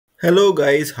Hello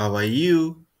guys, how are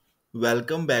you?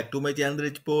 Welcome back to my channel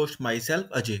Rich Post. Myself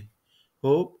Ajay.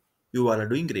 Hope you all are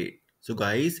doing great. So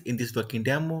guys, in this working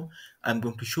demo, I'm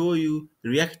going to show you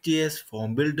React.js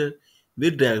form builder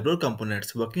with React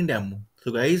components working demo.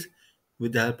 So guys,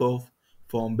 with the help of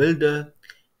form builder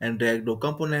and React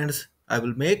components, I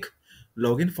will make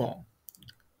login form.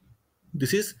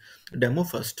 This is demo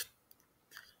first.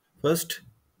 First,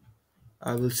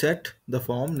 I will set the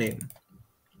form name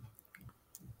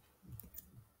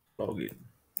login.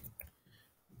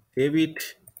 Save it.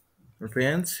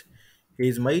 Friends, here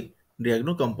is my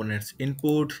diagonal components: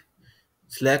 input,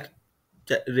 select,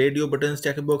 radio buttons,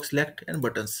 checkbox, select, and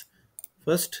buttons.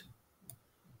 First,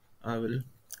 I will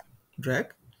drag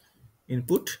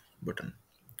input button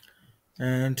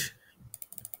and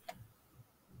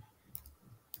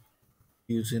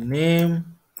username,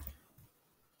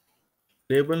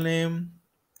 label name,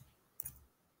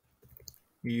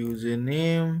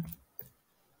 username,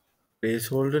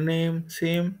 placeholder name,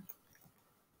 same,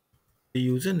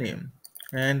 username,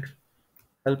 and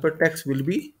helper text will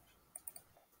be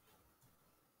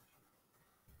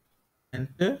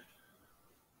enter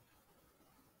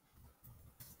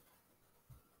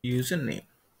username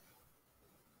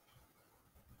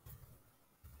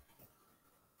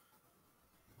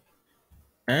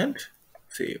and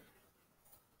save.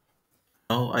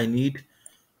 Now I need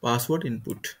password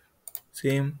input.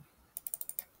 Same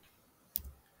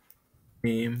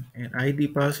name and ID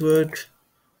password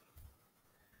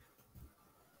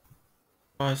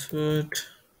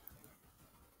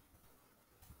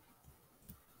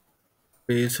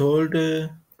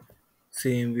placeholder,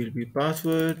 same will be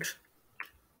password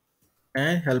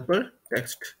and helper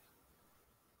text.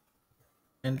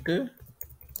 Enter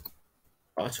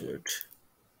password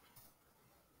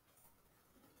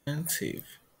and save.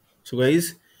 So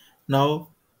guys, now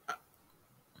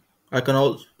I can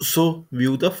also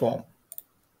view the form.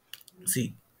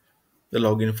 See the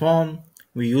login form,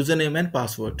 we username and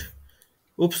password.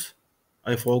 Oops,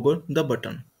 I forgot the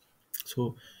button.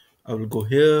 So I will go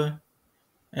here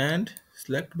and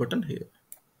select button here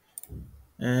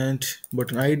and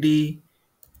button ID,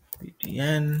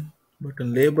 btn,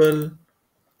 button label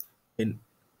in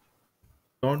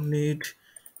don't need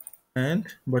and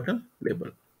button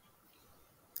label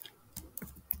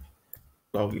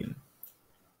login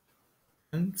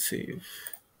and save.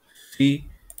 See,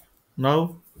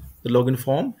 now the login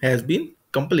form has been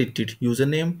completed.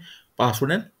 Username,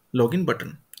 password, and login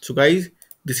button. So guys,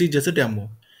 this is just a demo,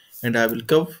 and I will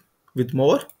come with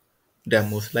more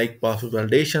demos like password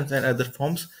validations and other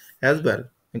forms as well.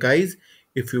 And guys,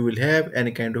 if you will have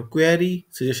any kind of query,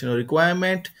 suggestion, or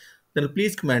requirement, then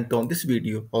please comment on this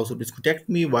video. Also, please contact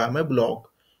me via my blog.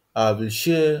 I will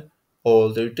share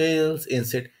all the details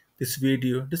inside this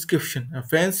video description. And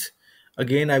friends,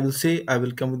 again, I will say I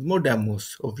will come with more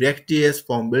demos of React.js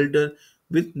form builder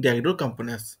with Dagdo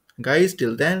components. Guys,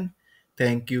 till then,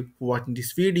 thank you for watching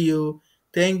this video.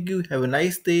 Thank you. Have a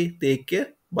nice day. Take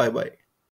care. Bye bye.